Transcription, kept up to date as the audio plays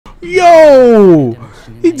Yo!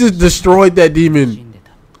 He just destroyed that demon.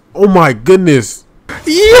 Oh my goodness. Yo,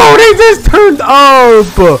 they just turned up.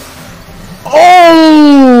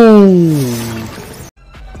 Oh!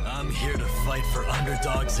 I'm here to fight for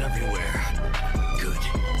underdogs everywhere. Good,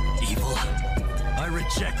 evil. I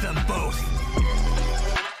reject them both.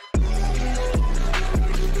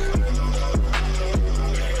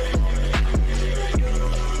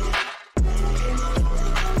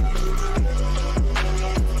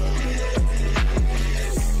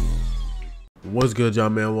 What's good, y'all,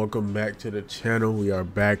 man? Welcome back to the channel. We are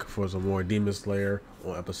back for some more Demon Slayer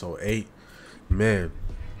on episode 8. Man,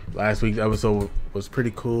 last week's episode was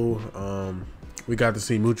pretty cool. We got to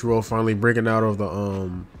see MUICHIRO finally breaking out of the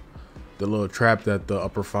little trap that the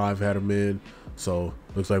upper 5 had him in. So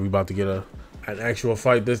looks like we about to get an actual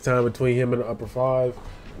fight this time between him and the upper 5.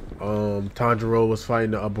 Tanjiro was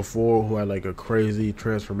fighting the upper 4, who had like a crazy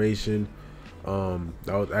transformation.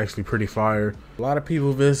 That was actually pretty fire. A lot of people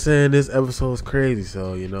have been saying this episode is crazy,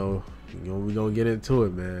 so you know we gonna get into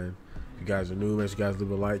it, man. If you guys are new, make sure you guys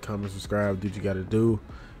leave a like, comment, subscribe, do what you gotta do.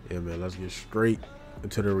 Yeah, man, let's get straight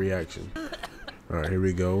into the reaction. All right, here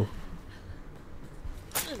we go.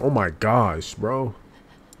 Oh my gosh, bro,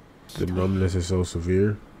 the numbness is so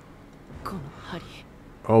severe.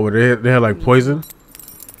 Oh, they had like poison.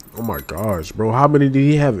 Oh my gosh, bro, how many did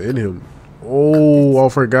he have in him? Oh, I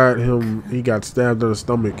forgot him. He got stabbed in the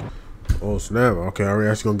stomach. Oh snap. Okay, are we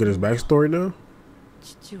actually gonna get his backstory now?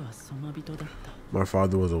 My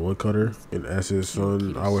father was a woodcutter, and as his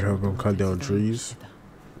son, I would help him cut down trees.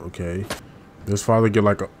 Okay. This father get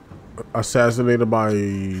like assassinated by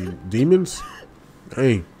demons?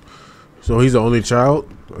 Hey. So he's the only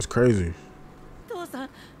child? That's crazy.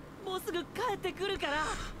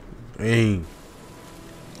 Dang.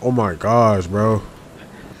 Oh my gosh, bro.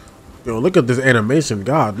 Yo, look at this animation.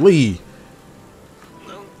 Godly.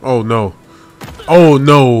 Oh no. Oh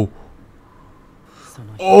no.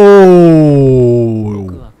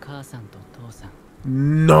 Oh.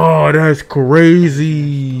 No, that's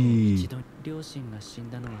crazy.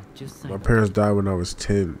 My parents died when I was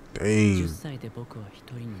 10. Dang.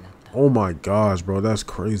 Oh my gosh, bro. That's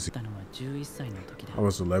crazy. I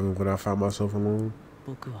was 11 when I found myself alone.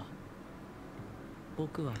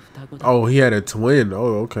 Oh, he had a twin.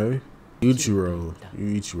 Oh, okay. MUICHIRO.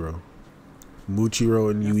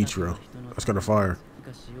 MUICHIRO and MUICHIRO. That's kind of fire.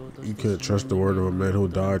 You can't trust the word of a man who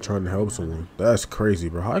died trying to help someone. That's crazy,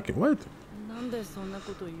 bro. How can, what?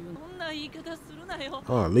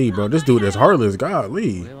 Oh, Lee, bro. This dude is heartless. God,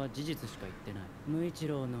 Lee.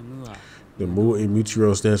 The Mu in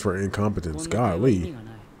MUICHIRO stands for incompetence. God, Lee.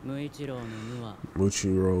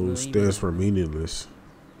 MUICHIRO stands for meaningless.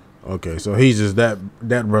 Okay, so he's just that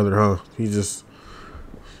brother, huh? He just...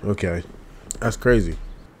 Okay. That's crazy.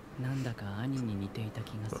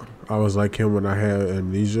 I was like him when I had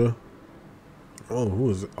amnesia. Oh, who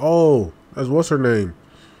is it? Oh, that's what's her name?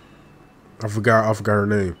 I forgot her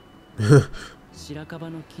name.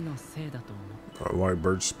 White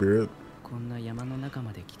birch spirit.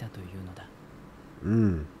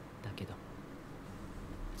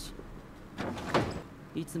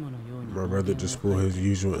 My brother just pulled his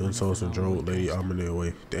usual insults and drove Lady Amine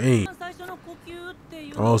away. Dang.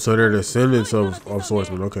 Oh, so they're descendants of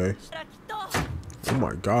swordsmen. Okay. Oh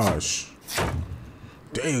my gosh.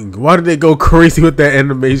 Dang. Why did they go crazy with that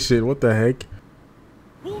animation? What the heck?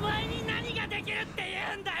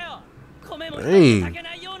 Dang.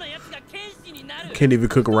 Can't even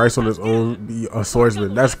cook rice on his own. Be a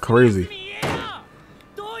swordsman. That's crazy.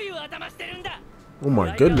 Oh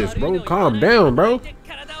my goodness, bro. Calm down, bro.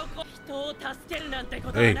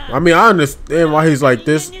 Hey, I mean, I understand why he's like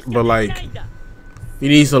this, but like, he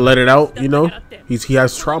needs to let it out, you know? He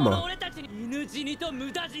has trauma.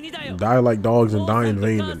 Die like dogs and die in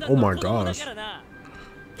vain. And, oh my gosh.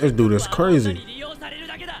 This dude is crazy. Oh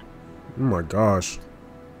my gosh.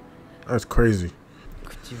 That's crazy.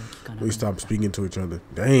 We stopped speaking to each other.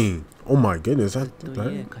 Dang. Oh my goodness.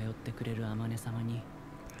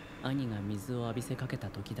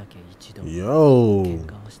 Yo.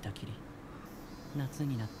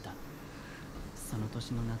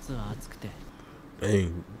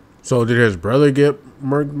 Dang. So did his brother get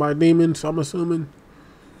murdered by demons, I'm assuming?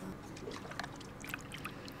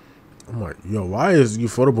 Oh my, yo, why is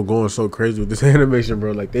Ufotable going so crazy with this animation,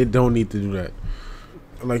 bro? Like, they don't need to do that.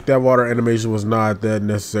 Like, that water animation was not that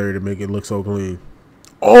necessary to make it look so clean.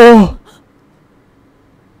 Oh!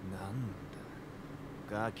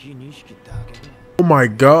 Oh my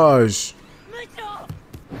gosh.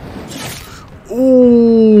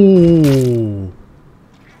 Ooh.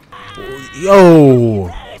 Yo.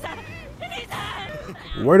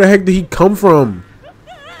 Where the heck did he come from?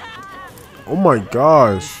 Oh my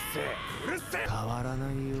gosh.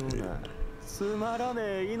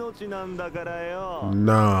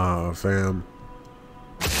 Nah, fam.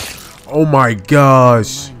 Oh my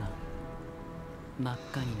gosh.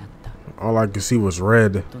 All I could see was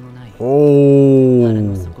red.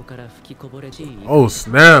 Oh. Oh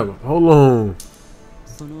snap. Hold on.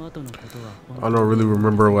 I don't really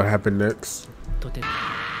remember what happened next.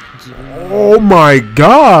 Oh my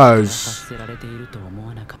gosh.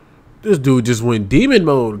 This dude just went demon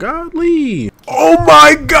mode. Godly. Oh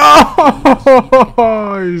my gosh.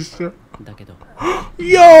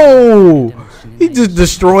 Yo. He just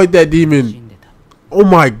destroyed that demon. Oh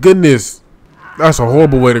my goodness. That's a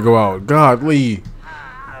horrible way to go out. Godly.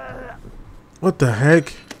 What the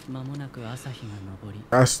heck?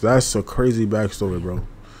 That's a crazy backstory, bro.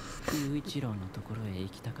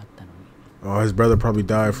 Oh, his brother probably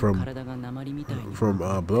died from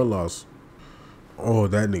blood loss. Oh,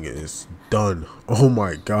 that nigga is done. Oh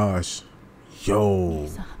my gosh. Yo.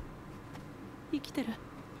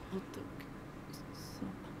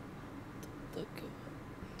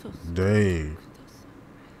 Dang.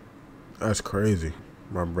 That's crazy.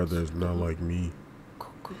 My brother is not like me.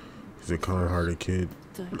 He's a kind-hearted kid.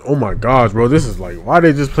 Oh my gosh, bro. This is like, why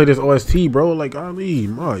they just play this OST, bro? Like, Ali,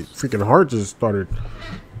 my freaking heart just started.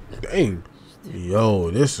 Dang.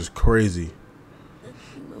 Yo, this is crazy.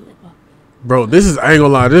 Bro, this is, I ain't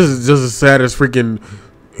gonna lie, this is just as sad as freaking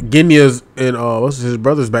Ginya's and what's his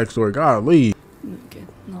brother's backstory. Golly.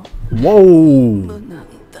 Whoa.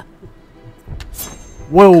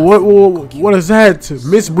 Whoa, what is that?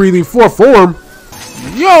 Misbreathing 4th form?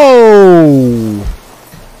 Yo.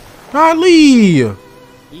 Golly.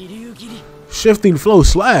 Shifting flow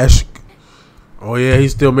slash. Oh yeah,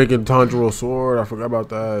 he's still making Tanjiro sword. I forgot about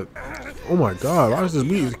that. Oh my god, why is this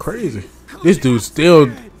beat crazy? This dude's still,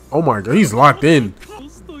 oh my god, he's locked in.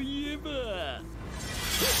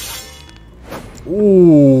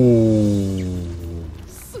 Ooh.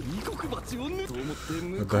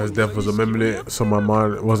 I thought his death was imminent, so my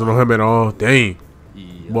mind wasn't on him at all. Dang.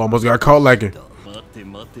 Well, almost got caught lagging.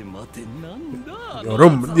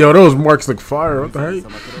 Yo, those marks look fire. What the heck?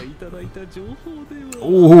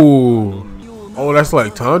 Ooh. Oh, that's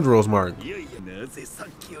like Tanjiro's mark.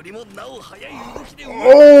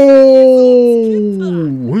 Oh,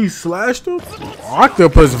 he slashed him?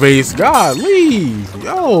 Octopus face. Golly.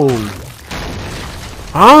 Yo.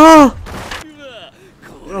 Huh?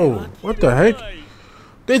 Yo, what the heck?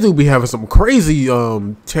 They do be having some crazy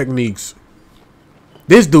techniques.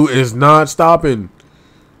 This dude is not stopping.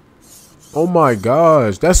 Oh my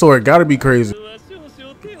gosh, that sword gotta be crazy.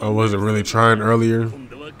 I wasn't really trying earlier.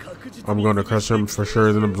 I'm gonna crush him for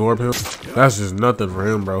sure, then absorb him. That's just nothing for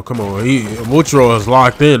him, bro. Come on, MUICHIRO is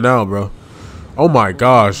locked in now, bro. Oh my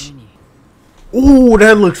gosh. Ooh,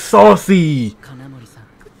 that looks saucy.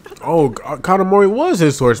 Oh, Kanamori was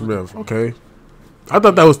his swordsmith. Okay. I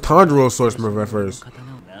thought that was Tanjiro's swordsmith at first.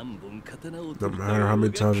 No matter how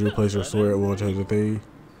many times you replace your sword, it won't change a thing.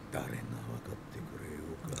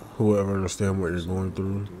 Who will ever understand what you're going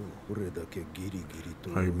through?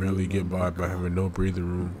 How you barely get by having no breathing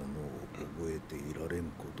room.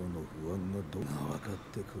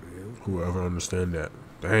 Who will ever understand that?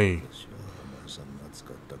 Dang.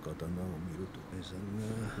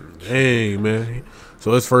 Dang, man.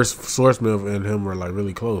 So his first swordsmith and him were like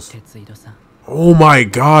really close. Oh my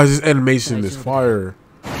gosh, this animation is fire.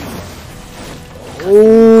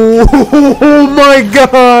 Oh my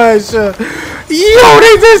gosh. Yo,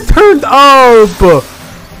 they just turned up.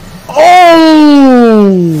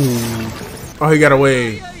 Oh, he got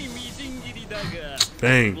away.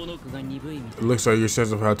 Dang. It looks like your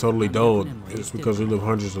sense of how totally dulled. It's because we live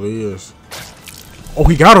hundreds of years. Oh,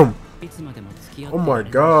 he got him. Oh my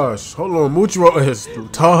gosh. Hold on, MUICHIRO is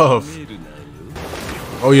tough.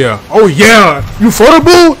 Oh yeah. Oh yeah. You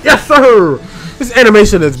footable? Yes, sir. This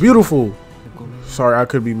animation is beautiful. Sorry, I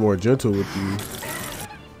could be more gentle with you.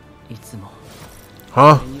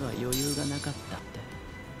 Huh?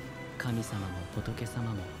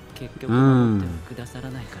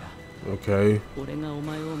 Okay.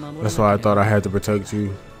 That's why I thought I had to protect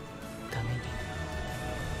you.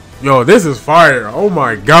 Yo, this is fire. Oh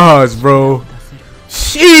my gosh, bro.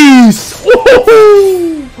 Jeez.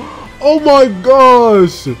 Oh my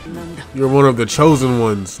gosh. You're one of the chosen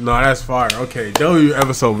ones. Nah, that's fire. Okay, W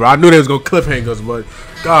episode, bro. I knew they was gonna cliffhangers, but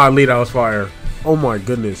golly, that was fire. Oh my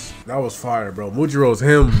goodness, that was fire, bro. MUICHIRO's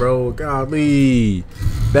him, bro. Golly,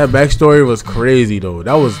 that backstory was crazy, though.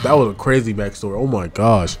 That was a crazy backstory. Oh my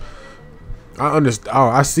gosh, I understand. Oh,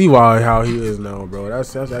 I see how he is now, bro.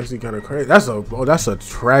 That's actually kind of crazy. That's a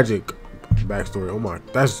tragic backstory. Oh my,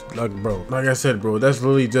 that's like, bro, like I said, bro, that's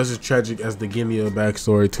literally just as tragic as the Genya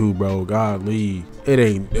backstory too, bro. Godly, it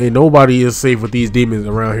ain't nobody is safe with these demons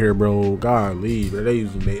around here, bro. Godly, bro.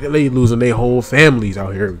 They losing their whole families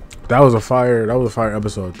out here. That was a fire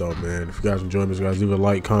episode though, man. If you guys enjoyed this, guys, leave a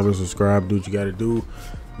like, comment, subscribe, do what you gotta do.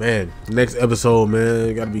 Man, next episode, man,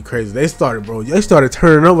 it gotta be crazy. They started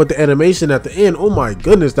turning up with the animation at the end. Oh my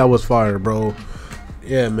goodness, that was fire, bro.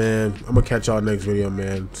 Yeah, man, I'm gonna catch y'all next video,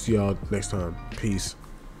 man. See y'all next time. Peace.